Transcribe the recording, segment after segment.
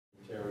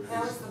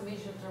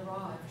measure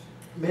derived?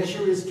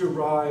 Measure is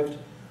derived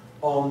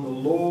on the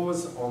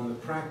laws, on the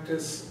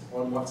practice,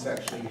 on what's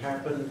actually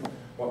happened,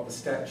 what the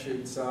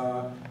statutes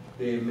are.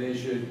 They're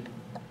measured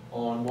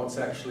on what's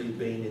actually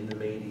been in the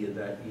media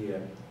that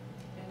year.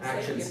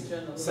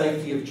 And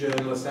safety of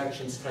journalists,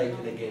 actions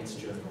taken against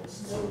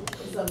journalists. So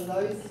is a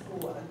low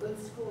score a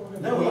good score?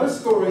 No, a low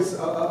score is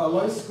a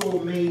low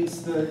score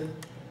means that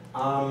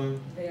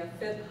they are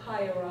fed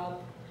higher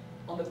up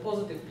on the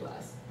positive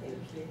class.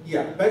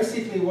 yeah,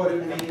 basically what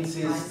it means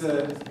is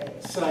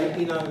that,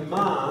 say, in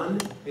Oman,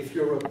 if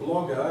you're a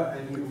blogger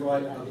and you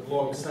write a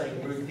blog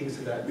saying rude things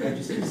about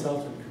Majesty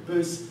Sultan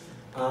Qaboos,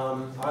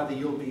 either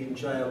you'll be in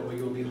jail or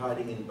you'll be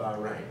hiding in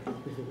Bahrain.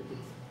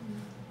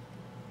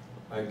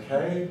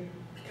 Okay,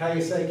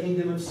 KSA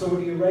Kingdom of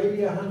Saudi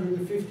Arabia,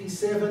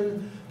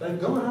 157. They've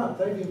gone up,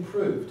 they've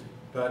improved.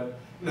 But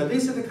now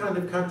these are the kind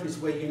of countries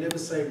where you never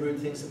say rude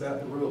things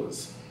about the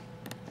rulers,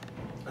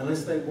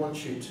 unless they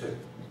want you to.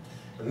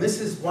 And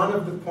this is one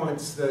of the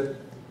points that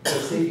the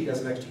CV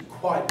doesn't actually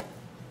quite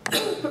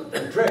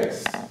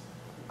address.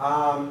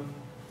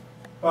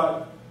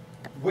 But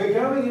we're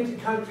going into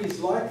countries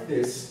like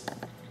this,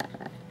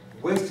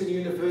 Western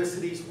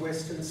universities,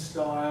 Western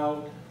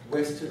style,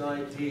 Western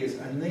ideas,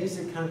 and these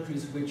are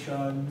countries which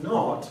are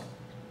not,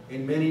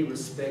 in many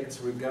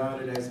respects,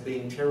 regarded as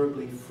being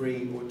terribly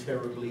free or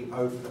terribly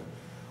open,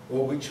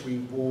 or which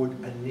reward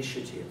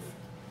initiative.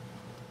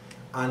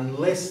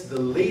 Unless the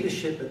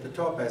leadership at the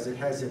top, as it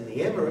has in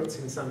the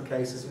Emirates, in some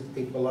cases with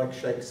people like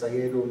Sheikh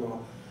Zayed or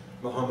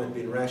Mohammed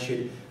bin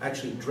Rashid,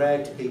 actually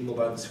dragged people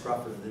by the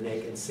scruff of the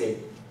neck and said,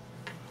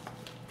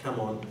 come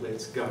on,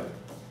 let's go.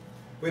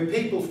 Where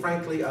people,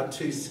 frankly, are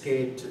too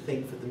scared to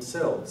think for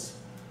themselves.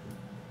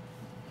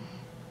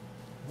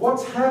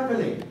 What's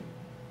happening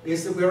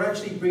is that we're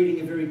actually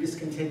breeding a very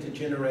discontented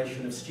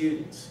generation of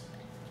students.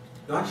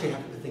 And I actually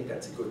happen to think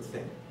that's a good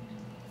thing.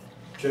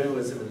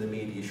 Journalism and the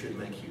media should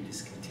make you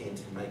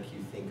discontent and make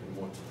you think and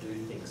want to do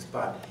things.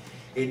 But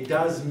it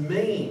does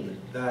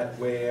mean that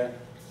we're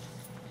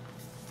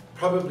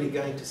probably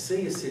going to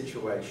see a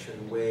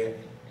situation where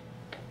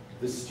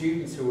the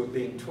students who are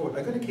being taught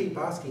are going to keep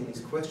asking these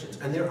questions,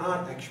 and there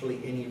aren't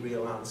actually any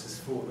real answers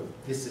for them.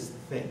 This is the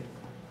thing.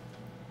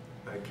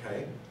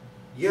 Okay?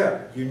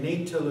 Yeah, you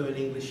need to learn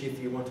English if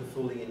you want to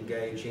fully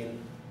engage in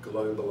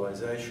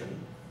globalization,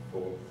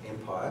 or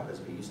empire,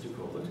 as we used to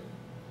call it.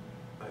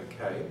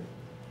 Okay?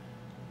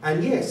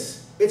 And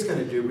yes, it's going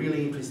to do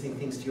really interesting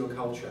things to your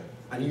culture.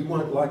 And you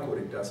won't like what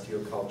it does to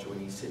your culture when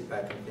you sit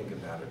back and think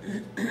about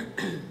it.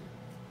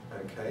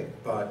 Okay?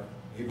 But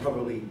you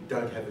probably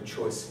don't have a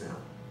choice now.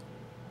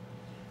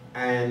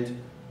 And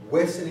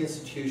Western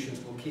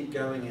institutions will keep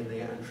going in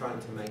there and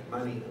trying to make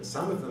money, and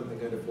some of them are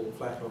going to fall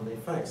flat on their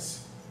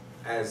face,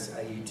 as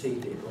AUT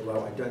did,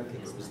 although I don't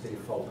think it was their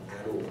fault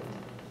at all.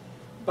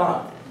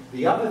 But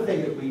the other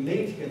thing that we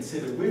need to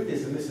consider with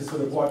this, and this is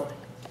sort of what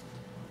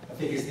I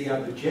think is the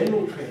other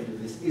general trend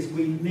of this, is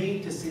we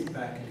need to sit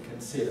back and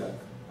consider,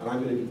 and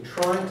I'm going to be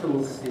trying to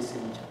look at this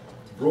in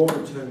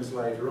broader terms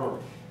later on,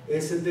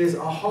 is that there's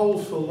a whole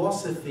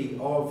philosophy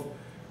of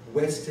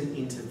Western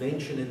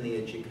intervention in the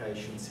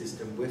education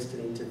system,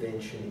 Western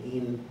intervention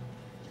in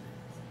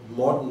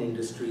modern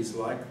industries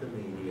like the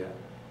media,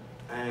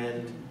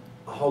 and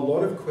a whole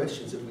lot of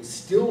questions that we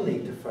still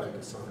need to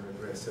focus on and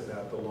address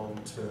about the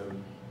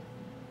long-term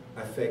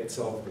effects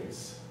of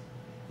this.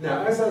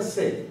 Now, as I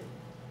said,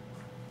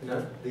 you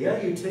know, the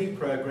AUT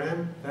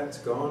program, that's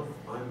gone,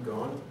 I'm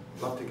gone,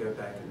 love to go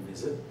back and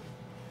visit.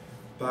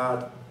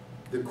 But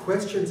the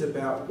questions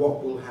about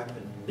what will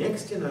happen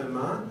next in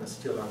Oman are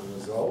still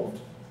unresolved.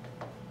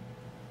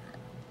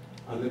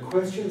 And the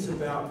questions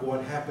about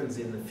what happens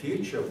in the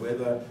future,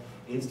 whether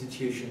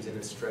institutions in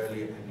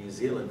Australia and New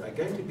Zealand are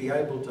going to be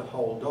able to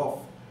hold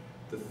off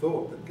the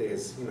thought that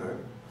there's, you know,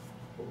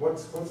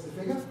 what's the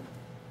figure?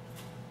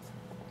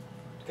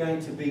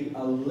 Going to be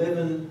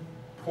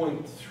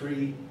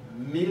 11.3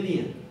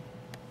 million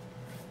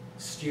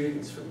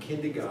students from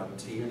kindergarten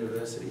to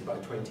university by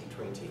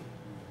 2020.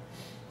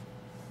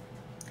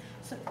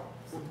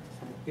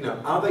 You know,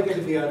 are they going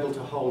to be able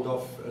to hold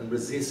off and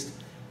resist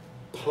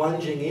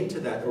plunging into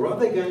that, or are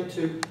they going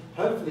to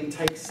hopefully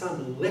take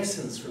some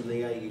lessons from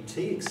the AUT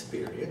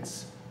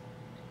experience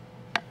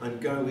and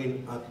go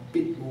in a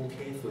bit more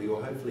carefully,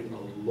 or hopefully a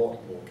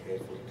lot more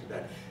carefully to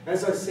that?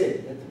 As I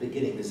said at the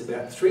beginning, there's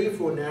about 3 or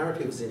 4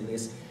 narratives in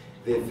this.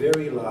 They're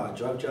very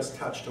large. I've just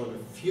touched on a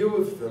few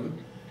of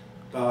them,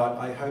 but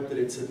I hope that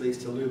it's at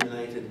least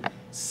illuminated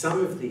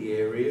some of the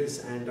areas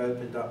and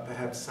opened up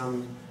perhaps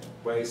some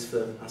ways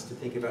for us to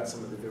think about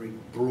some of the very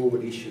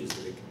broad issues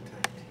that are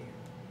contained here.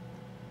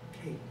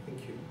 Okay,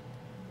 thank you.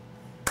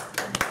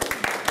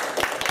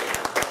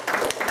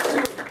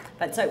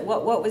 But so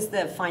what was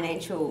the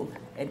financial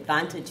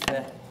advantage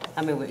for,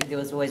 I mean, there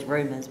was always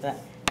rumours, but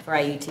for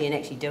AUT in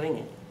actually doing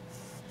it?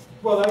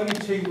 Well,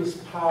 AUT was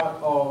part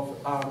of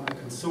a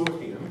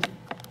consortium.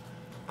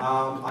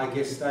 I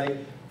guess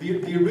the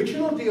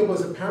original deal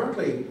was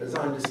apparently, as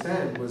I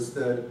understand, was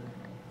that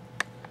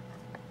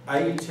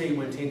AUT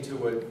went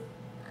into it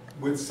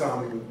with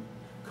some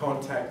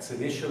contacts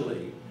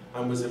initially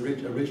and was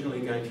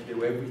originally going to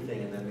do everything,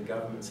 and then the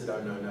government said,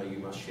 oh no, you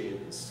must share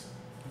this.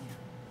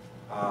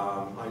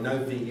 I know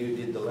VU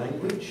did the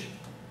language.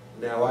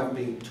 Now I've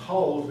been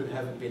told, but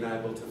haven't been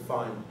able to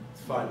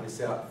find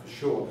this out for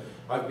sure,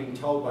 I've been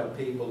told by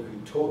people who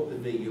taught the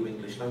VU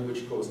English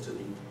language course to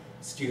the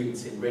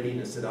students in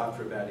readiness that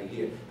after about a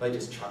year, they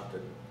just chucked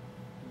it.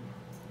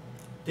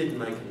 Didn't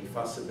make any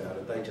fuss about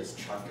it, they just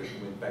chucked it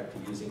and went back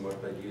to using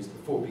what they'd used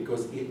before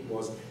because it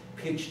was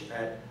pitched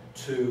at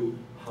too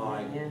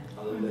high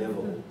a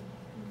level.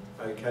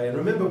 Okay, and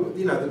remember,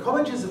 you know, the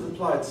colleges of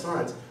applied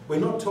science, we're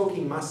not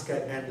talking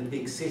Muscat and the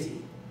big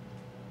city.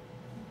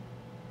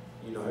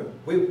 You know,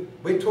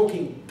 we're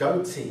talking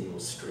goats in your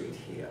street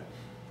here.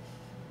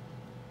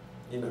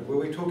 You know,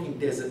 we're talking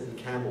desert and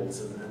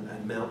camels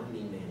and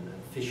mountainy men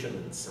and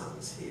fishermen's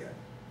sons here.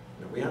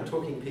 You know, we aren't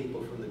talking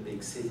people from the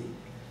big city.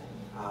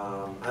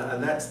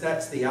 And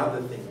that's the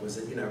other thing, was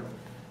that, you know,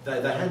 they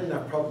had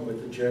enough problem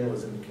with the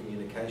journalism and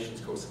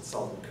communications course at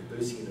Sultan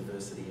Qaboos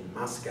University in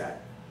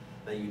Muscat.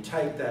 Now you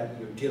take that and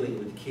you're dealing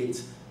with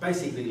kids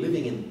basically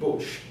living in the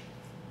bush,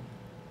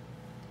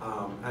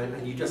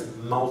 and you just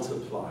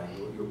multiply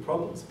your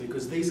problems,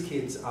 because these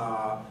kids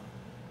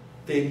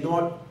they're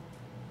not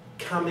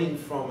coming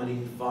from an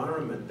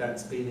environment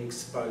that's been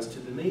exposed to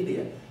the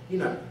media. You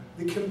know,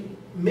 the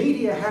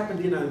media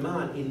happened in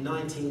Oman in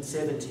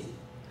 1970.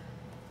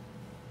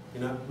 You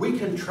know, we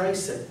can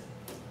trace it.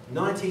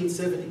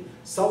 1970,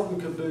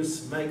 Sultan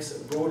Qaboos makes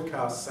a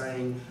broadcast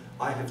saying,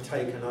 I have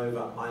taken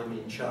over, I'm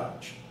in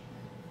charge.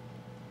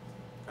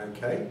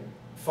 Okay?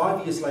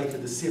 5 years later,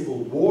 the civil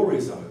war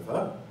is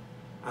over,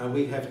 and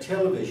we have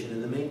television.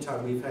 In the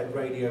meantime, we've had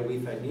radio,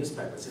 we've had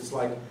newspapers. It's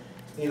like,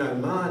 in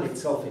Oman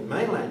itself, in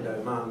mainland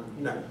Oman,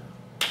 you know,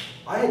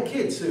 I had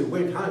kids who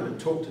went home and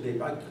talked to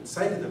them. I could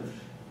say to them,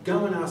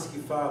 go and ask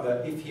your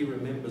father if he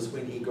remembers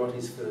when he got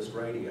his first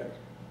radio.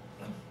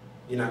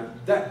 You know,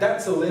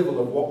 that's a level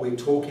of what we're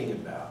talking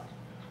about,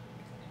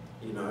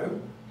 you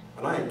know.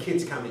 And I had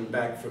kids coming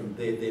back from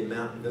their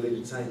mountain village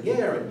and saying,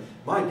 yeah, and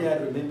my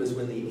dad remembers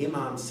when the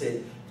imam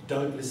said,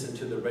 don't listen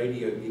to the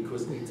radio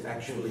because it's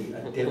actually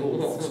a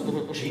devil's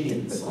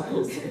jinn inside.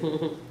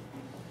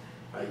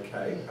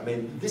 Okay, I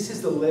mean, this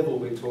is the level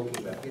we're talking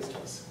about. Yes,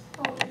 Jess?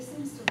 Well, there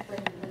seems to have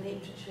been an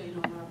ineptitude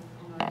on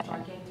a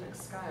gigantic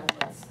scale.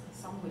 It's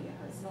somewhere.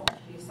 It's not,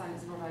 you're saying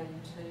it's not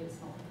AUT, it's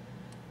not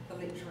the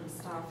lecturer and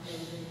staff who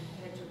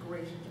had to agree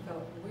to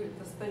develop the work.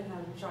 There's been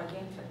a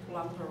gigantic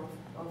blunder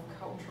of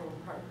cultural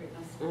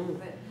appropriateness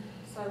and that.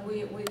 So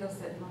where does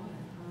that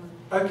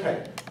lie?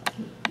 Okay.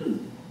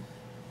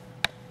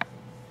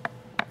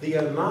 The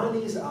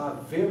Omanis are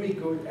very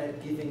good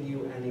at giving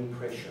you an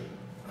impression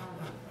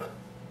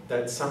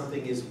that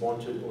something is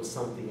wanted or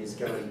something is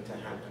going to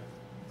happen.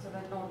 So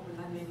they nod when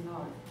they mean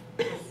no.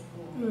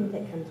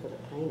 That comes with a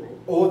payment.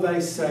 Or they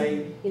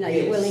say, you know,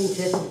 yes. you're willing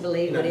to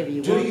believe whatever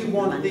you want. Do you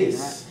want money, this?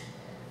 right?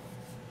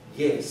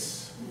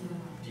 Yes.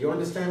 Do you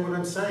understand what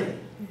I'm saying?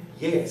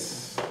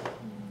 Yes.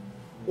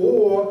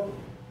 Or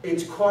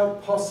it's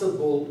quite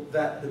possible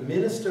that the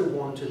minister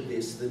wanted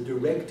this, the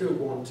director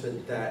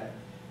wanted that,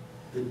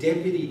 the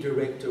deputy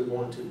director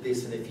wanted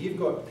this, and if you've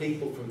got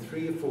people from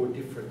 3 or 4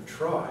 different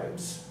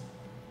tribes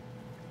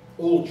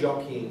all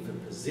jockeying for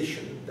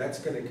position, that's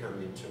going to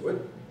come into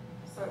it.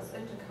 So it's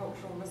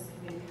intercultural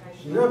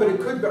miscommunication. No, but it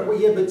could be, well,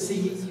 yeah, but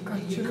see,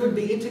 you could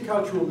be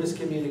intercultural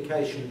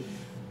miscommunication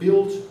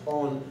built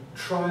on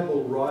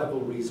tribal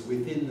rivalries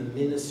within the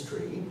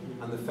ministry,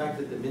 and the fact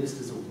that the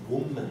minister's a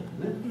woman.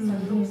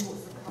 So all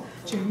sorts of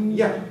cultural.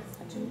 Yeah.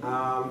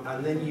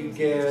 And then you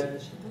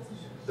get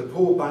the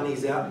poor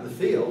bunnies out in the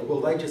field,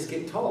 well, they just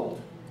get told.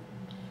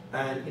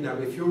 And, you know,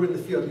 if you're in the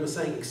field and you're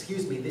saying,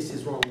 excuse me, this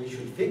is wrong, we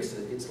should fix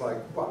it, it's like,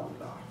 what?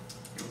 Blah,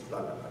 blah,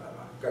 blah, blah,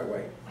 blah. Go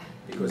away.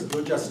 Because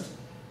you're just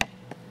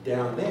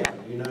down there,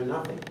 you know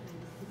nothing.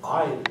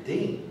 I, the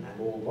dean,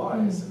 am all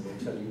wise and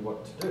will tell you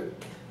what to do.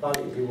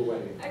 You were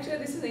waiting. Actually,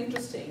 this is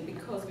interesting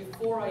because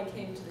before I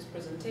came to this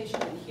presentation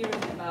and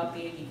hearing about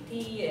the AUT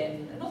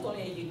and not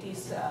only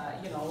AUT's,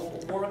 you know,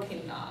 work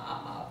in,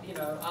 you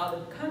know,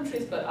 other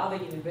countries, but other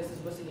universities,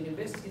 Western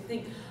universities, you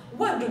think,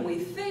 what do we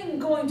think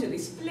going to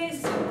this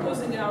place and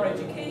imposing our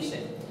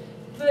education?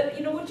 But,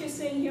 you know, what you're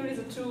saying here is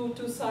a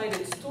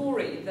two-sided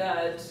story,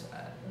 that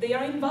they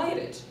are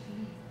invited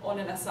on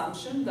an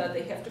assumption that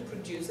they have to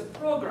produce a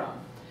program.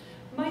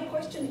 My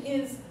question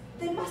is,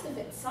 they must have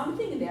had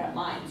something in their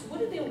minds. What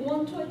do they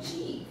want to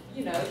achieve?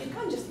 You know, you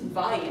can't just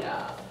invite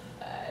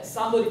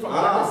somebody from the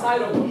other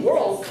side of the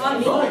world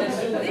come in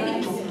and do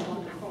things.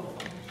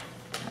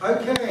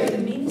 Okay. The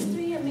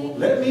ministry, I mean,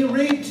 let me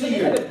read to they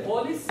you. have a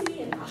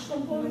policy, a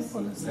national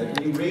policy.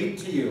 Let me read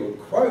to you a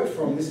quote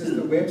from, this is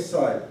the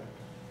website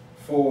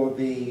for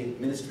the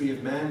Ministry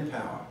of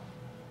Manpower.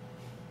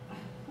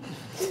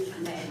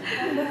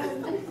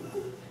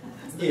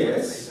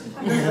 Yes,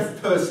 we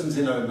have persons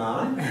in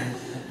Oman.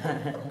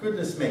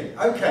 Goodness me.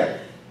 Okay.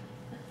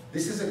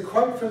 This is a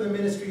quote from the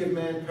Ministry of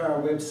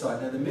Manpower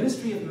website. Now, the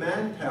Ministry of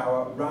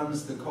Manpower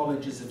runs the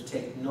colleges of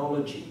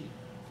technology.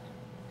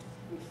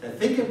 Now,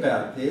 think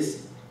about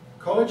this.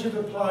 College of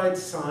Applied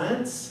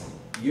Science,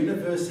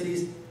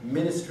 universities,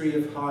 Ministry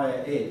of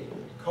Higher Ed.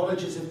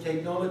 Colleges of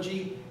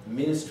Technology,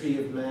 Ministry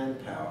of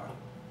Manpower.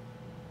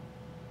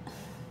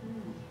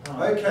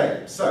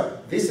 Okay, so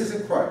this is a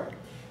quote.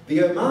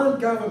 The Oman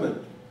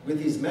government, with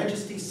His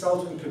Majesty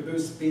Sultan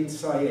Qaboos bin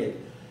Sayed,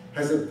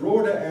 has a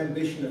broader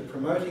ambition of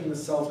promoting the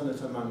Sultanate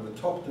among the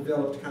top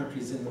developed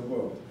countries in the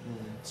world.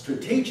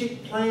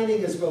 Strategic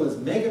planning as well as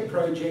mega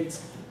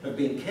projects have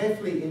been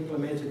carefully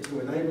implemented to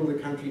enable the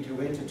country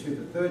to enter to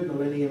the third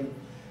millennium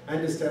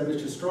and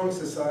establish a strong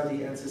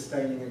society and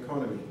sustaining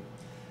economy.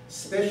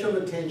 Special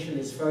attention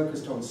is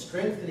focused on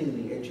strengthening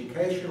the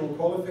educational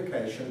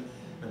qualification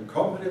and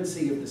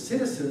competency of the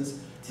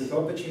citizens with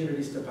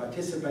opportunities to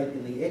participate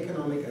in the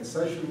economic and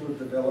social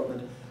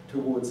development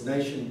towards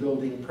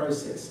nation-building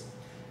process.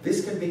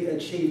 This can be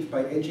achieved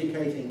by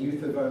educating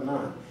youth of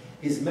Oman.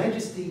 His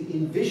Majesty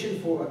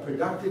envisioned for a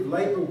productive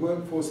labour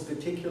workforce,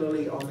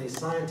 particularly on the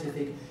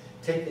scientific,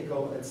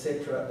 technical,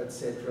 etc.,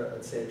 etc.,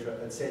 etc.,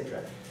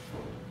 etc.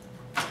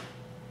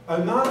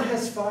 Oman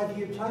has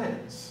 5-year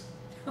plans.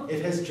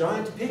 It has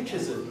giant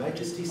pictures of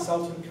Majesty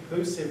Sultan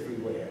Qaboos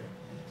everywhere.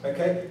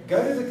 Okay,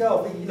 go to the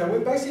Gulf. You know, we're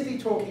basically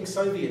talking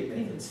Soviet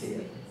methods here.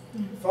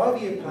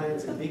 5-year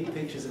plans and big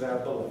pictures of our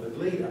beloved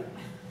leader.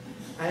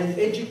 And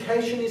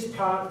education is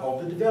part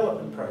of the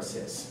development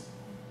process.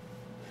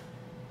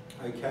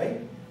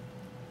 Okay?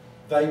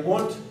 They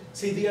want,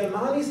 see, the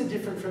Omanis are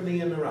different from the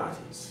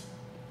Emiratis.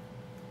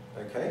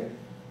 Okay?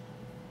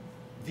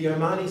 The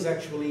Omanis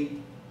actually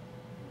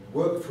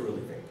work for a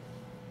living.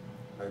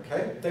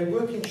 Okay? They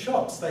work in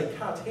shops, they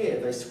cut hair,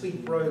 they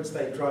sweep roads,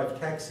 they drive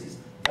taxis.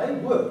 They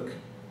work,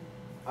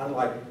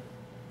 unlike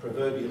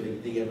proverbially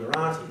the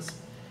Emiratis.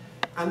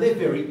 And they're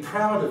very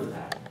proud of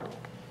that.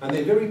 And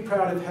they're very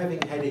proud of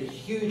having had a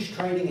huge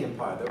trading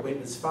empire that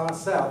went as far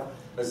south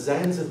as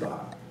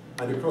Zanzibar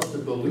and across the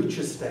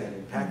Baluchistan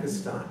in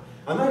Pakistan.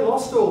 And they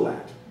lost all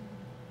that.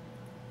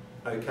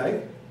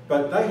 Okay?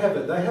 But they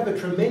have a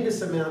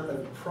tremendous amount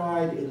of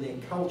pride in their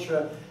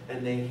culture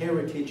and their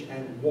heritage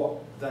and what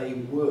they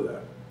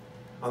were.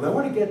 And they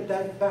want to get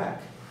that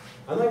back.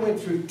 And they went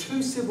through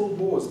 2 civil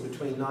wars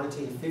between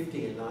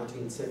 1950 and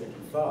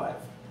 1975.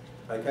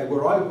 Okay,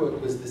 where I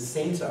worked was the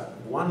centre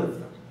of one of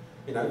them.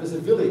 You know, it was a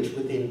village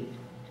within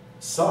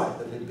sight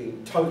that had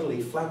been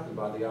totally flattened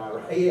by the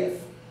RAF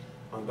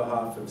on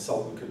behalf of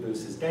Sultan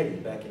Qaboos's daddy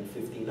back in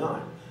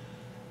 '59.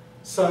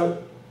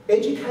 So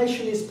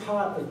education is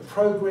part of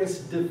progress,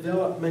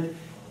 development,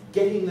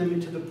 getting them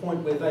into the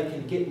point where they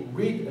can get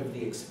rid of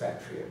the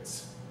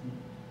expatriates,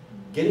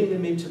 getting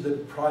them into the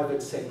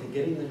private sector,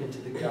 getting them into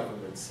the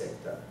government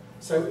sector.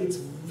 So it's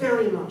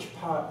very much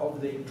part of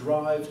their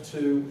drive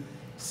to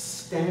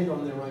stand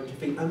on their own 2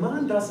 feet.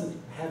 Oman doesn't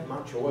have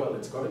much oil,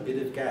 it's got a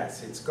bit of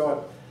gas, it's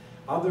got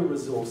other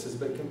resources,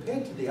 but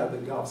compared to the other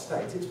Gulf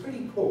states, it's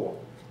pretty poor.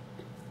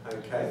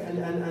 Okay,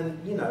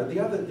 and you know, the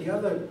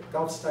other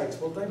Gulf states,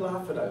 well, they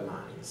laugh at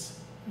Omanis.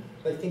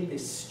 They think they're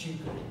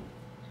stupid.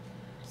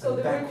 So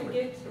the way to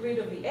get rid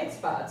of the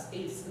expats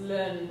is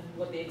learn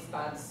what the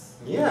expats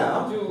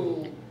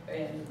do.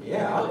 And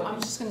I'm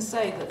just going to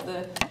say that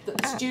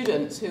the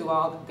students who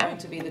are going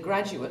to be the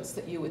graduates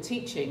that you were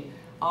teaching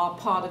are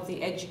part of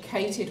the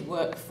educated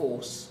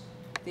workforce,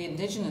 the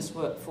indigenous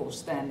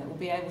workforce then, that will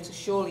be able to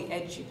surely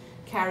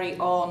carry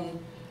on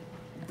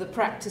the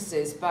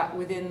practices but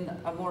within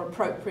a more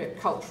appropriate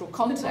cultural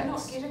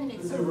context.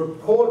 There's a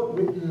report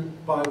written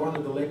by one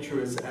of the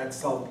lecturers at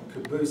Sultan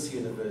Qaboos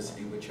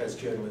University, which has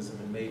journalism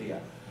and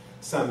media,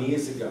 some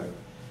years ago.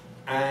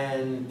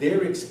 And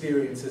their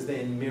experiences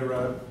then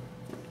mirror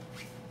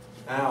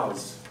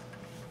ours,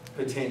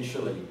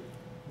 potentially,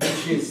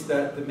 which is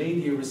that the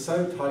media is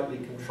so tightly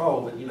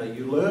controlled that, you know,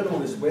 you learn all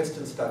this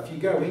Western stuff, you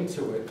go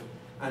into it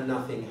and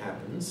nothing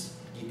happens,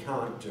 you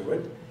can't do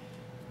it.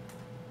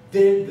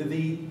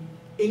 The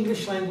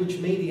English language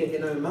media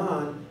in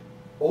Oman,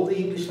 all the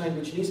English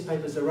language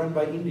newspapers are run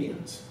by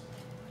Indians,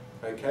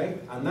 okay?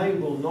 And they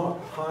will not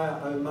hire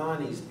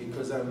Omanis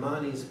because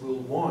Omanis will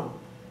want,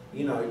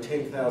 you know,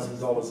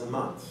 $10,000 a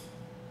month,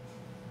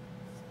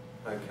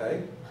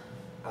 okay?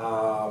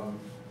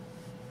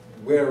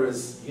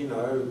 Whereas, you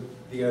know,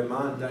 the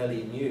Oman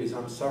Daily News,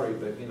 I'm sorry,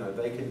 but, you know,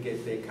 they can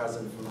get their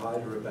cousin from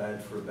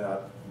Hyderabad for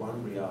about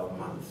 $1 Riyal a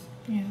month.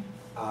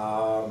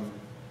 Yeah.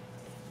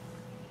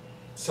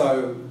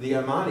 So the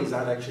Omanis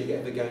aren't actually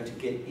ever going to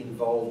get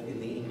involved in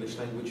the English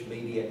language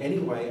media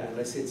anyway,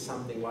 unless it's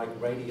something like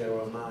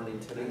Radio Oman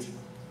Internet. It's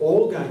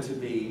all going to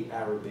be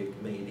Arabic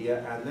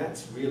media, and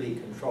that's really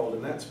controlled,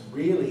 and that's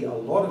really a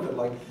lot of it.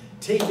 Like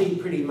TV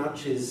pretty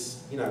much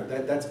is, you know,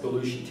 that's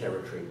Baluchi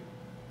territory.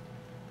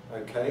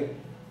 Okay?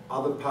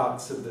 Other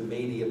parts of the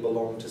media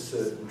belong to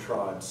certain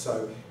tribes,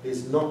 so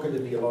there's not going to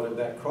be a lot of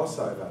that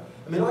crossover.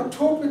 I mean, I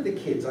talked with the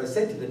kids, I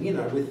said to them, you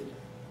know,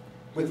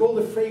 with all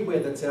the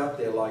freeware that's out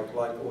there, like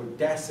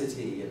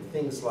Audacity and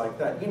things like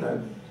that, you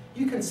know,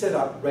 you can set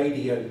up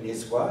Radio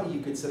Nizwa, you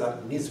could set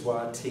up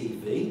Nizwa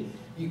TV,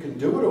 you can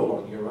do it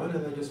all on your own,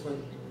 and they just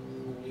went,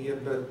 yeah,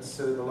 but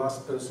the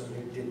last person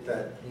who did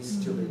that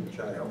is still in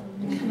jail.